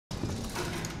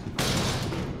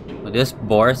This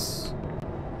Boris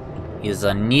is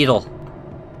a needle.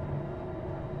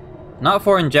 Not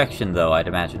for injection, though, I'd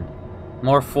imagine.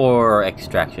 More for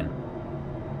extraction.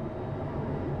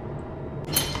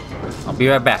 I'll be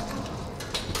right back.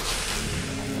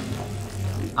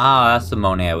 Ah, that's the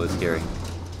moaning I was hearing.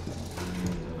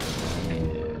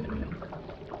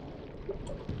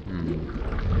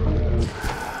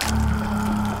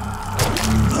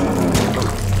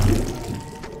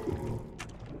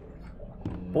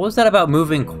 What was that about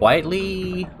moving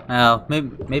quietly?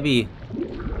 Maybe...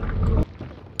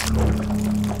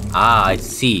 Ah, I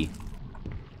see.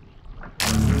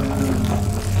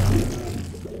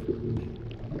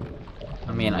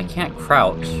 I mean, I can't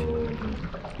crouch.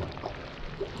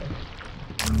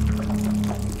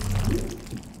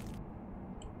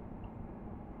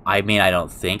 I mean, I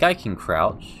don't think I can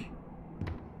crouch.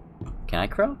 Can I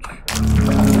crouch?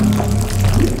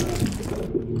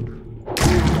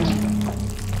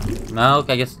 No,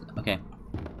 I guess... Okay.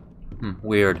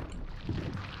 Weird.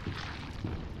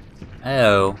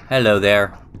 Hello. Hello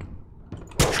there.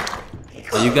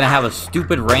 Are you gonna have a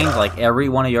stupid range like every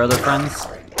one of your other friends?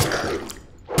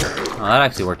 Oh, that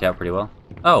actually worked out pretty well.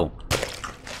 Oh.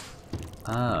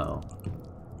 Oh.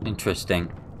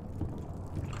 Interesting.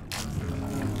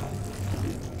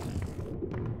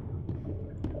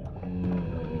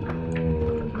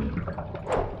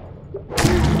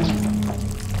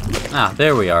 Ah,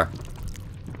 there we are.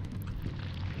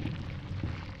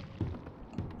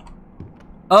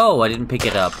 Oh, I didn't pick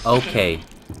it up. Okay.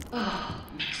 Oh,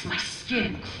 makes my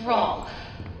skin crawl.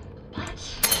 But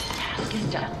the task is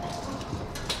done.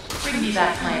 Bring me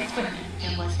back my equipment.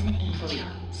 There was an angel,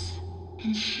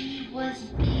 and she was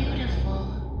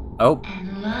beautiful. Oh.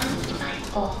 And loved by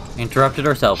all. Interrupted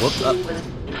herself. Whoops. She was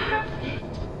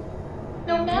perfect.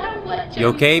 No matter what You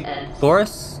okay, says.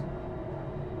 Boris?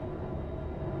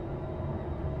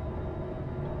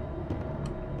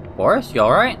 Boris, you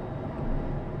alright?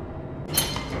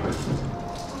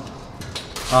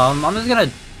 I'm just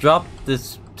gonna drop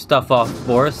this stuff off,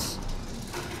 Boris.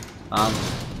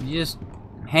 You just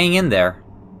hang in there.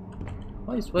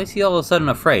 Why is he all of a sudden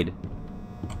afraid?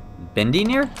 Bendy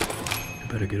near? I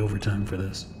better get overtime for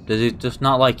this. Does he just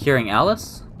not like hearing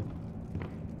Alice?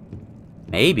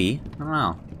 Maybe. I don't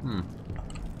know.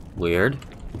 Weird.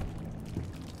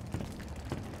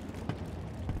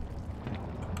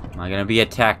 Am I gonna be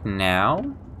attacked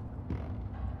now?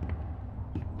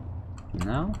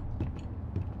 No?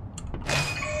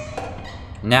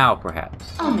 Now,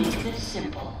 perhaps. I'll make this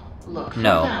simple. Look for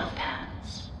No. valve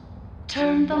pads.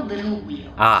 Turn the little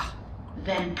wheel. Ah.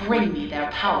 Then bring me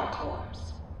their power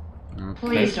cores. Okay.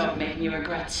 Please don't make me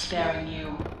regret sparing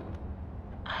you.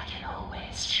 I can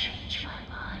always change my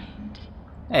mind.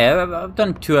 Hey, I've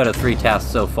done 2 out of 3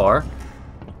 tasks so far.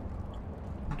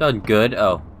 I've done good.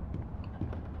 Oh.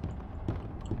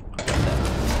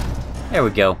 There we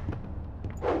go.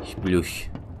 Sploosh.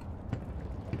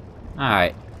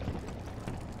 Alright.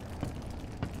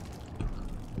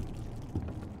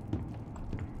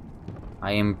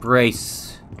 I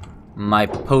embrace my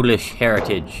Polish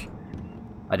heritage.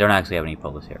 I don't actually have any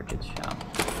Polish heritage.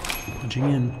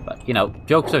 Punching in. But, you know,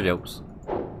 jokes are jokes.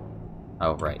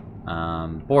 Oh, right.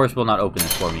 Boris will not open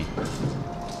this for me.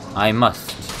 I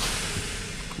must.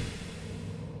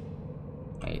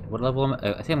 Wait, what level am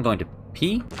I? I think I'm going to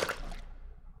P?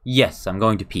 Yes, I'm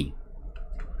going to P.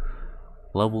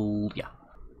 Level, yeah.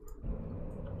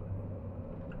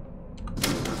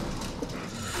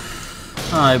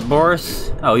 Alright, Boris.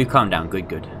 Oh, you calm down. Good,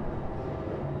 good.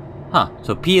 Huh,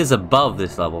 so P is above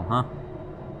this level, huh?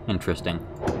 Interesting.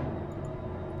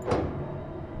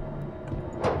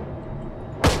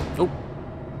 Oh.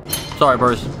 Sorry,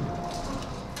 Boris.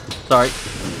 Sorry.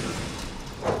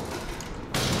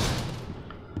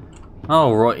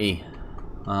 Alrighty.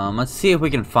 Let's see if we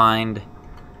can find...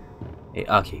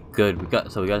 Okay, good. We got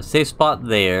a safe spot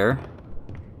there.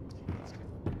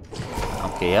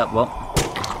 Okay, yep, well...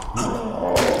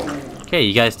 Okay,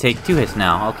 you guys take 2 hits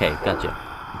now. Okay, gotcha.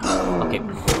 Okay.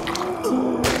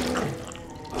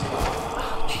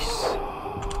 Jeez.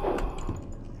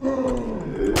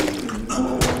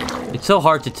 It's so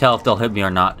hard to tell if they'll hit me or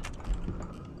not.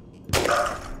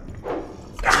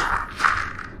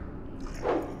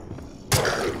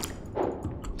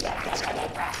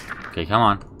 Okay, come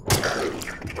on.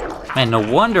 Man, no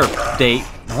wonder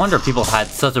people had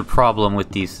such a problem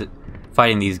with these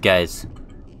fighting these guys.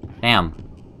 Damn.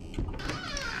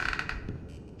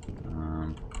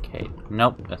 Okay,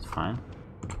 nope, that's fine.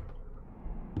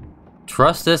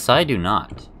 Trust this, I do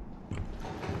not.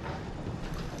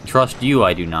 Trust you,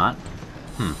 I do not.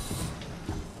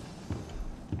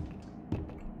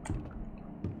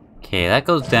 Okay, that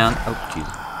goes down. Oh, jeez.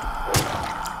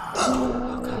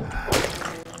 Oh,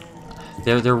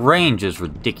 God. Their range is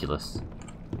ridiculous.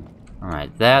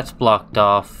 Alright, that's blocked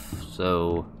off,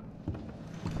 so...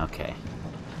 Okay.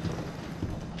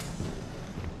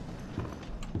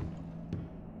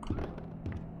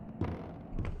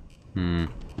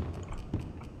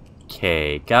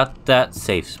 Okay, got that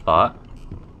safe spot.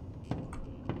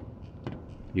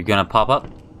 You're gonna pop up?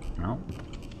 No.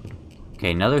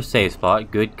 Okay, another safe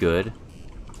spot. Good, good.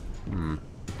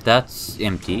 That's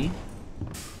empty.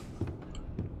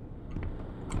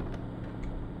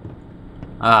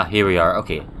 Ah, here we are.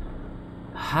 Okay.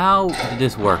 How did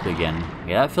this work again?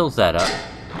 Yeah, that fills that up.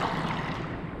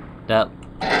 That...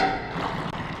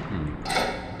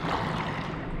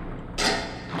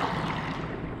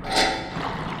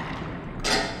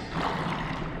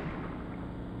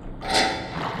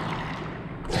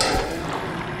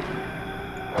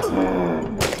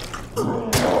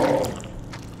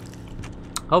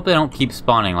 Hope they don't keep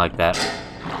spawning like that.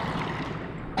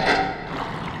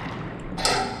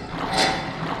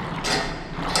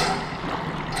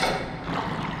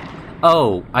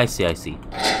 Oh, I see, I see.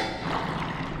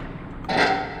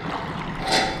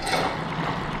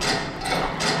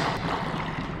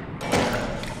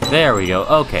 There we go,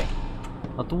 okay.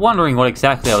 I was wondering what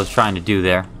exactly I was trying to do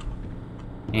there.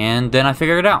 And then I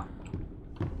figured it out.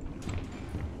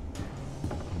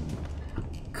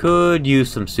 Could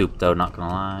use some soup though, not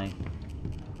gonna lie.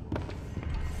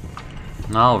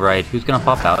 Alright, who's gonna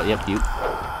pop out? Yep, you.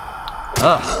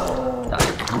 Ugh.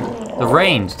 The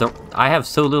range, I have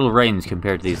so little range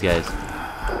compared to these guys.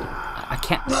 I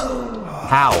can't...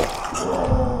 How?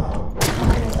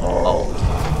 Oh.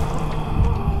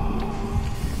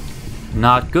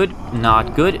 Not good,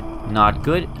 not good, not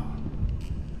good.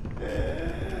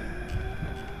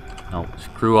 No,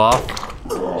 screw off.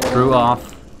 Screw off.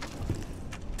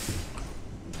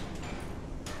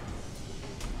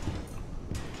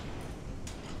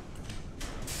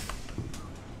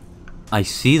 I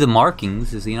see the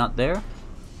markings. Is he not there?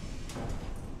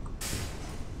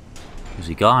 Is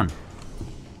he gone?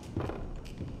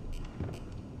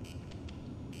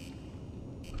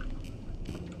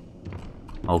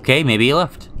 Okay, maybe he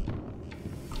left.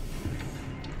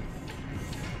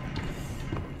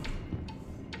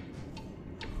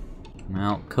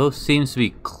 Well, coast seems to be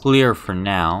clear for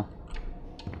now.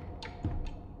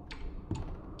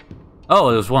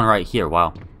 Oh, there's one right here.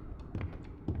 Wow.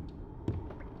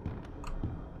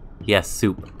 Yes,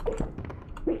 soup.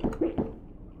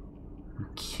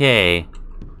 Okay.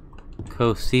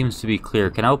 Coast seems to be clear.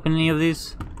 Can I open any of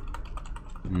these?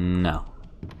 No.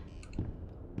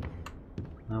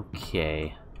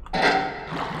 Okay. God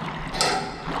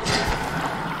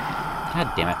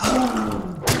damn it.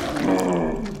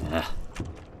 Ugh.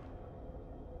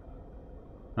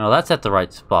 No, that's at the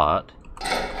right spot.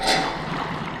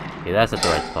 Okay, that's at the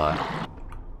right spot.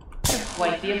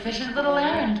 Quite the efficient little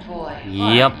errand boy.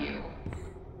 Yep. Aren't you?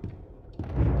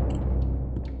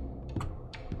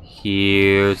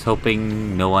 Here's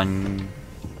hoping no one...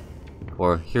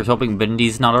 Or here's hoping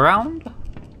Bendy's not around?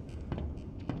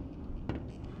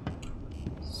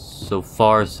 So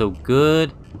far, so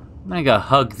good. I'm gonna go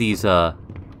hug these, hidey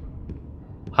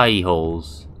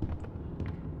holes.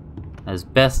 As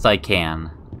best I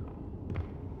can.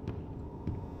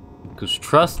 Because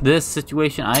trust this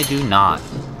situation, I do not.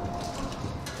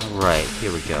 Alright,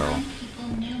 here we go. People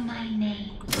knew my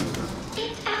name.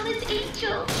 It's Alice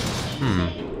Angel.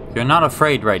 You're not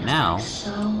afraid right now.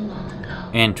 So long ago.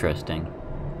 Interesting.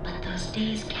 But those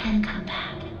days can come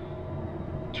back.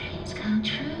 Dreams come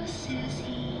true,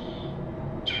 Susie.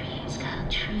 Dreams come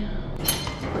true.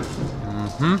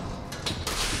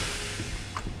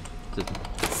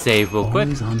 Save real quick.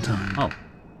 Always on time. Oh.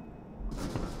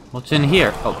 What's in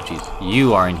here? Oh, jeez.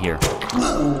 You are in here.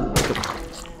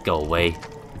 Go away.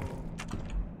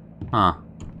 Huh.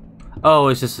 Oh,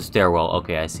 it's just a stairwell.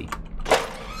 Okay, I see.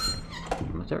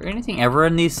 Was there anything ever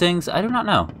in these things? I do not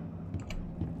know.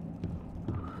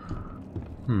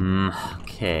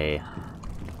 Okay.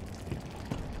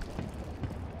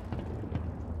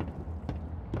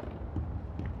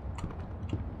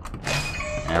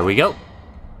 There we go.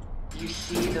 You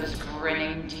see those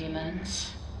grinning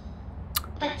demons?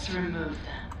 Let's remove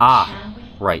them, Ah, shall we?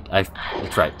 right. I've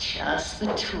That's got right. just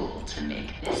the tool to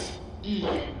make this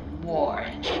even more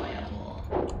enjoyable.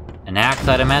 An axe,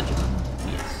 I'd imagine?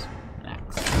 Yes, an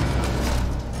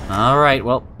axe. Alright,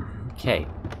 well, okay.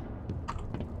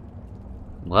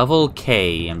 Level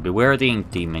K, and beware the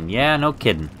ink demon. Yeah, no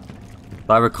kidding. If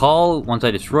I recall, once I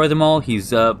destroy them all,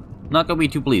 he's, not gonna be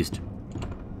too pleased.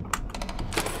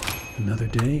 Another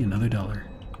day, another dollar.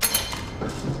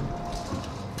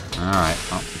 Alright.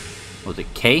 Oh. Was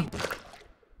it K?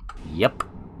 Yep.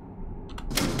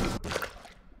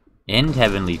 End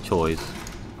Heavenly Toys.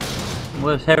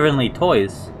 What's Heavenly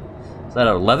Toys? Is that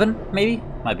 11, maybe?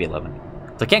 Might be 11.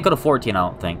 So I can't go to 14, I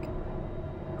don't think.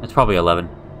 It's probably 11.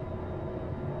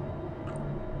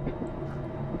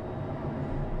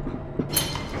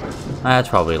 That's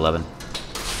probably 11.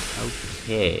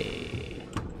 Okay.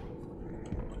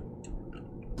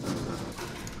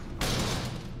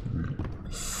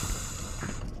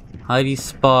 Hidey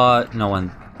spot. No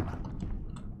one.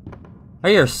 I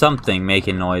hear something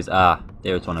making noise. Ah,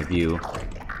 there's one of you.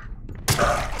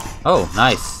 Oh,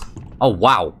 nice. Oh,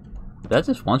 wow. Did that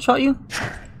just one-shot you?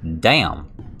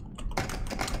 Damn.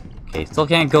 Okay, still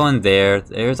can't go in there.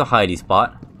 There's a hidey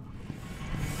spot.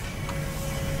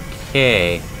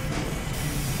 Okay.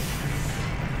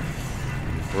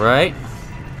 Right.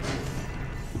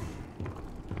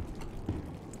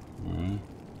 Okay.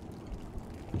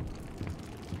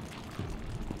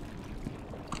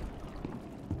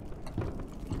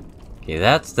 Okay,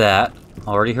 that's that.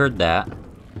 Already heard that.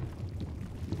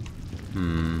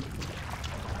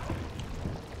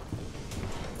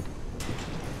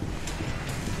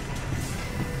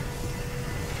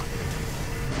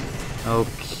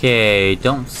 Okay,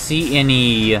 don't see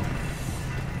anything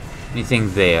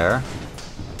there.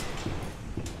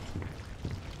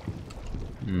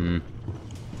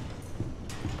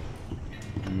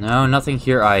 No, nothing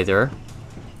here either.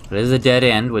 It is a dead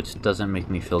end, which doesn't make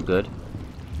me feel good.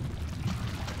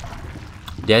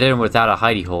 Dead end without a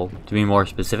hidey hole, to be more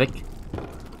specific.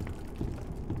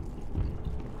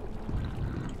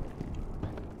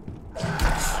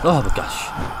 Oh my gosh.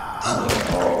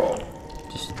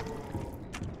 Just...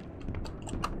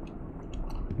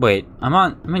 Wait,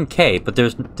 I'm in K, but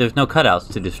there's no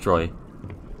cutouts to destroy.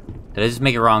 Did I just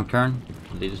make a wrong turn?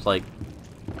 Did they just like...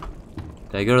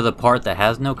 Did I go to the part that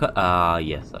has no cut? Ah,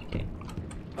 yes, okay.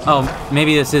 Oh,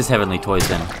 maybe this is Heavenly Toys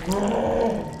then.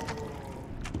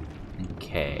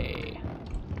 Okay.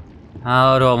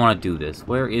 How do I want to do this?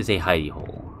 Where is a hidey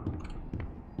hole?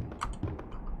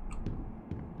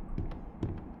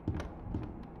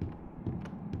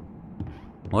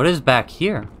 What is back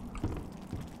here?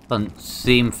 Doesn't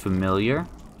seem familiar.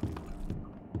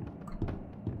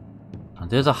 Oh,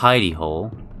 there's a hidey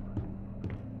hole.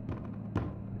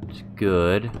 It's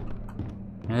good.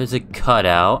 There's a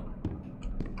cutout.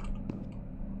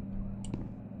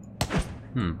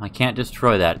 I can't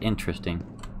destroy that. Interesting.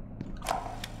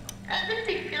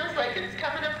 Everything feels like it's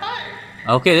coming apart.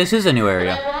 Okay, this is a new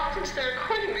area. When I walked into the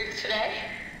recording booth today,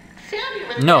 Sammy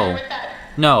was there No. with that.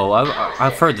 No,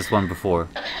 I've heard this one before.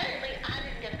 Apparently, I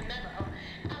didn't get the memo.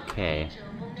 Okay. Angel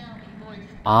will now be voiced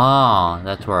Ah,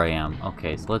 that's where I am.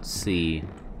 Okay, so let's see.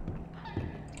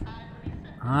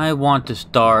 I want to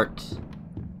start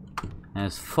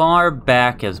as far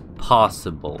back as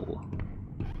possible.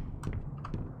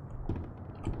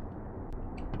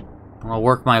 I'll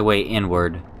work my way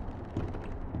inward.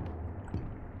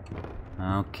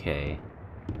 Okay.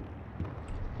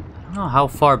 I don't know how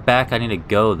far back I need to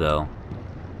go, though.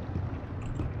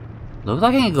 Looks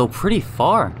like I can go pretty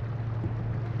far.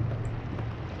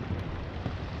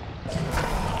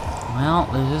 Well,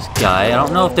 there's this guy. I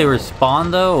don't know if they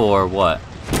respawn, though, or what.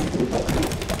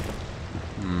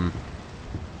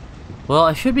 Well,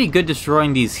 I should be good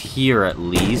destroying these here, at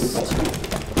least.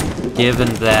 Given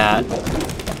that...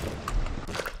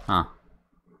 Huh.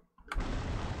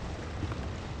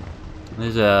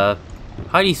 There's a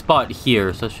hidey spot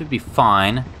here, so it should be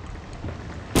fine.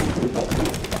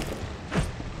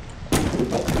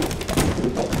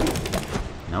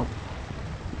 Nope.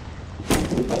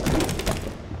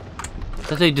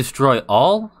 Does they destroy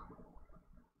all?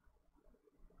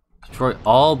 Destroy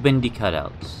all Bendy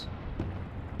cutouts.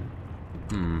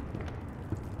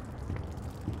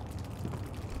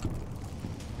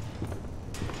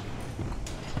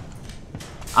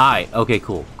 Aye, okay,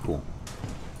 cool. So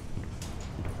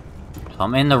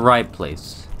I'm in the right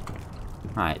place.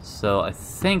 Alright, so I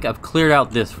think I've cleared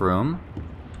out this room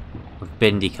with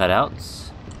Bendy cutouts.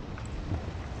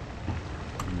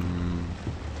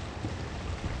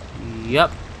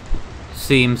 Yep.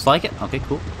 Seems like it. Okay,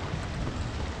 cool.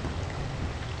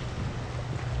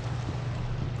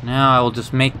 Now I will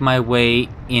just make my way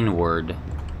inward.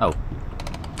 Oh.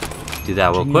 Do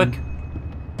that real quick.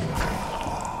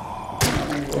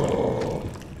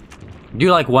 I do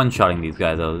like one-shotting these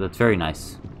guys, though. That's very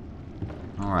nice.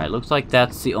 Alright, looks like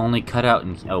that's the only cutout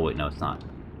in... Oh, wait, no, it's not.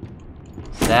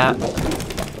 That.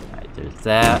 Alright, there's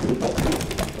that.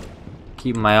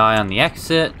 Keep my eye on the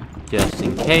exit, just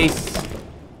in case.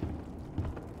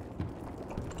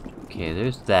 Okay,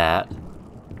 there's that.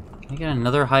 Can I get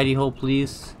another hidey hole,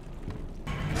 please?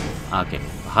 Okay,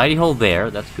 hidey hole there,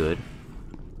 that's good.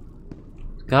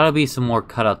 There's gotta be some more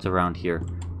cutouts around here.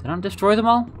 Did I destroy them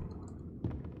all?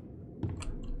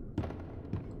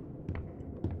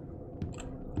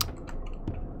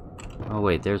 Oh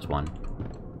wait, there's one.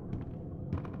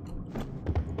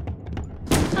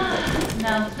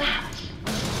 Now that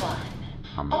was fun.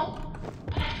 Oh,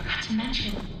 but I forgot to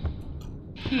mention,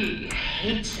 he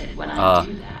hates it when I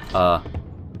do that.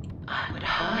 I would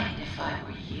hide if I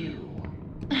were you.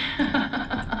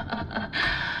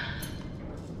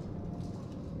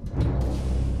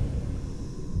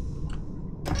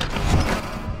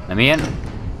 Let me in.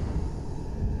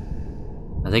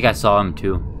 I think I saw him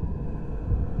too.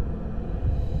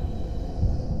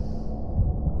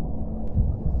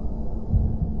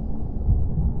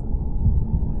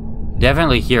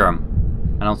 Definitely hear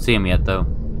him. I don't see him yet though.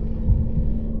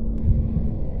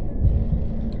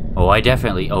 Oh, I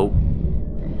definitely. Oh.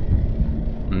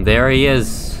 And there he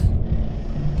is.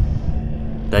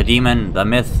 The demon, the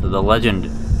myth, the legend.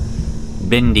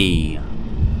 Bendy.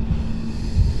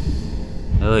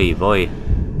 Oy boy.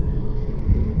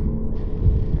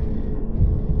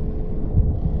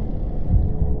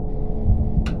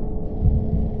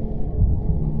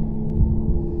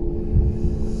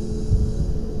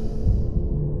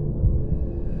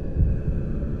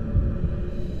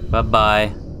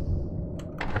 Bye-bye.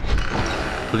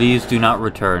 Please do not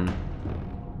return.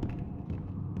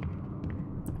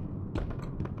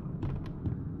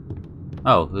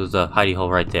 Oh, there's a hidey hole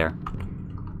right there.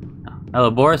 Hello,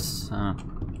 Boris.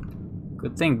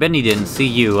 Good thing Bendy didn't see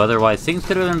you, otherwise things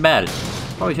could have been bad.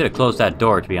 Probably should have closed that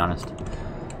door, to be honest.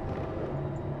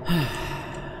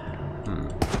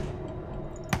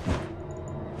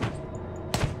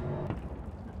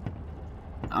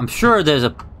 I'm sure there's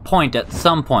a point at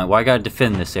some point where I gotta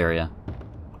defend this area.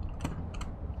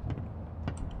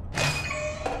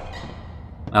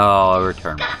 Oh,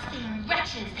 return. Disgusting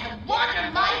wretches have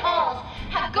wandered my halls,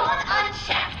 have gone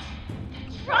unchecked.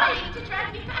 They're trying to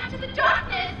drag me back to the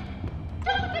darkness.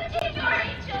 Don't fatigue your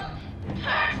angel.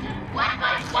 Curse them one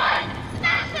by one.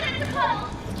 Smash them into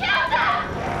puddles. Kill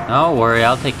them. Don't worry,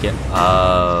 I'll take it.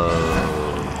 Oh,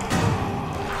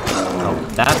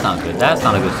 that's not good. That's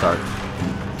not a good start.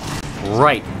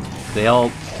 Right. They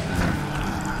all...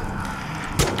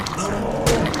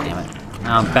 Damn it.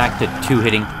 Now I'm back to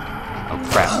 2-hitting. Oh,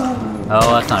 crap.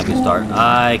 Oh, that's not a good start.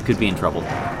 I could be in trouble.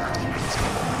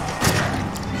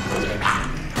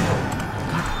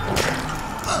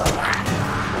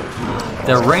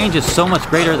 Their range is so much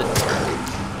greater than...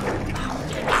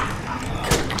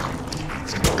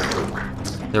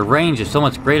 Their range is so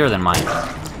much greater than mine.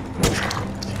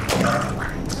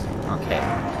 Okay.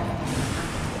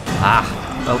 Ah.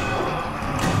 Oh.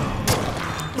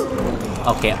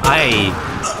 Okay, I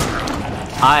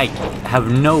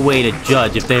have no way to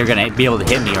judge if they're gonna be able to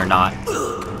hit me or not.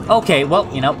 Okay, well,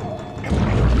 you know.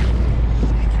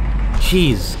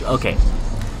 Jeez, okay.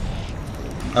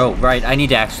 Oh, right, I need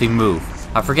to actually move.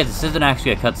 I forget, this isn't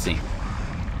actually a cutscene.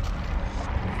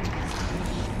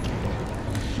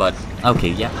 But, okay,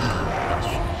 yeah.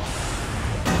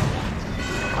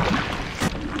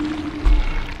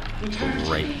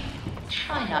 Great.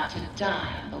 Try not to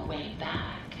die on the way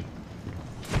back.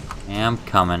 I'm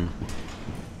coming.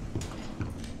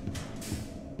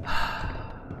 I'll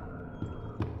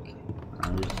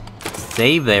just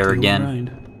save there again.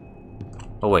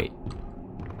 Oh wait,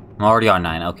 I'm already on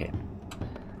 9. Okay.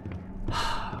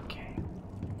 Okay.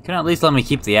 Can at least let me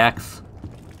keep the axe.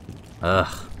 Ugh.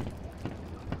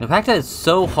 The fact that it's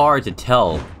so hard to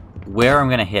tell where I'm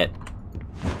gonna hit.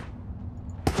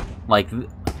 Like.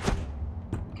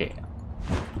 Okay.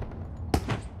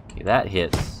 Okay, that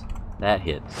hits. That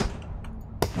hits.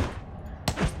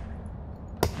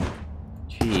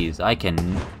 Jeez, I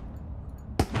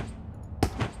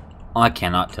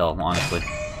cannot tell, honestly.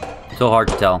 So hard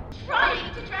to tell.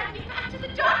 Trying to drag me back to the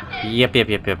darkness. Yep,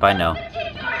 I know.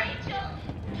 Fatigue your angel.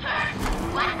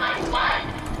 Curse one by one.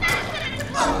 Smash them into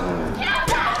puddles. Kill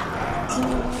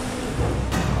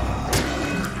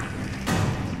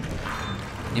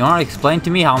them. You wanna explain to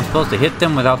me how I'm supposed to hit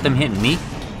them without them hitting me?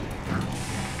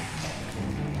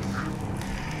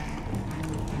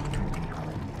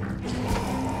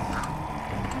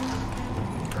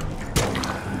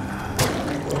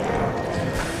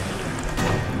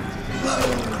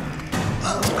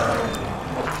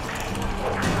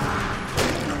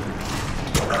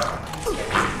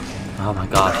 Oh my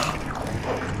gosh.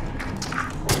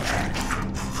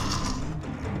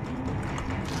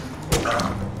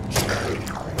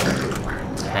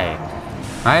 Okay.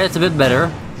 Alright, that's a bit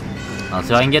better. Let's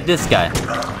see if I can get this guy.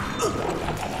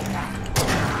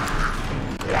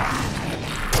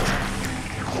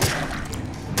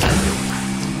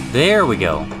 There we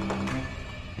go.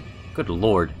 Good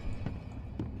lord.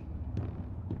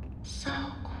 So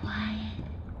quiet.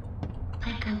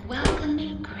 Like a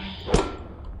welcoming grave.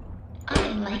 I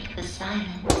like the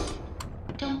silence.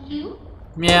 Don't you?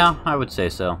 Yeah, I would say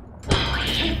so. Oh, I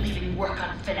hate leaving work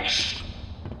unfinished.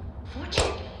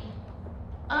 Fortunately,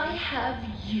 I have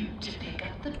you to pick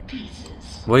up the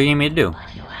pieces. What do you need me to do?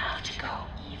 But you'll have to go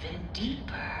even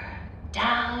deeper.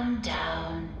 Down,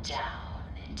 down, down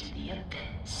into the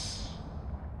abyss.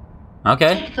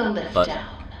 Okay. Take the lift but-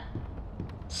 down.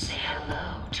 Say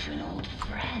hello to an old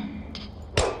friend.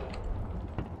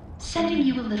 Sending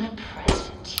you a little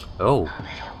present. Oh. A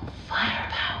little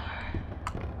firepower.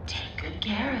 Take good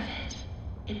care of it.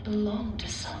 It belonged to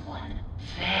someone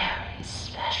very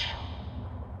special.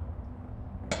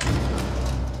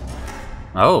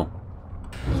 Oh.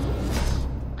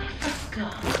 I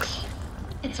forgot.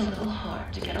 It's a little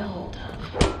hard to get a hold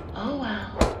of. Oh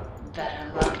well.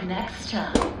 Better luck next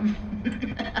time.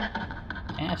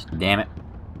 Gosh, damn it.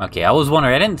 Okay, I was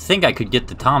wondering, I didn't think I could get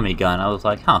the Tommy gun. I was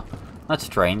like, huh, that's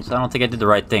strange. I don't think I did the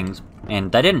right things.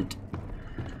 And I didn't.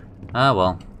 Ah,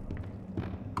 well.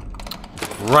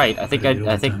 Right, I think 14.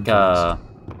 I think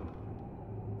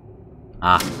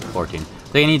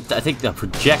the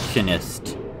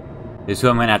projectionist is who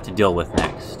I'm gonna have to deal with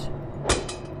next.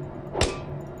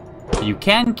 You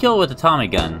can kill with the Tommy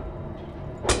gun.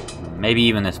 Maybe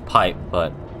even this pipe,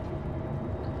 but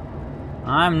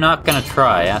I'm not gonna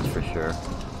try, that's for sure.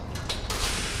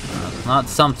 It's not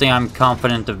something I'm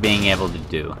confident of being able to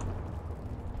do.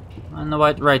 On the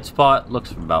right spot,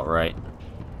 looks about right.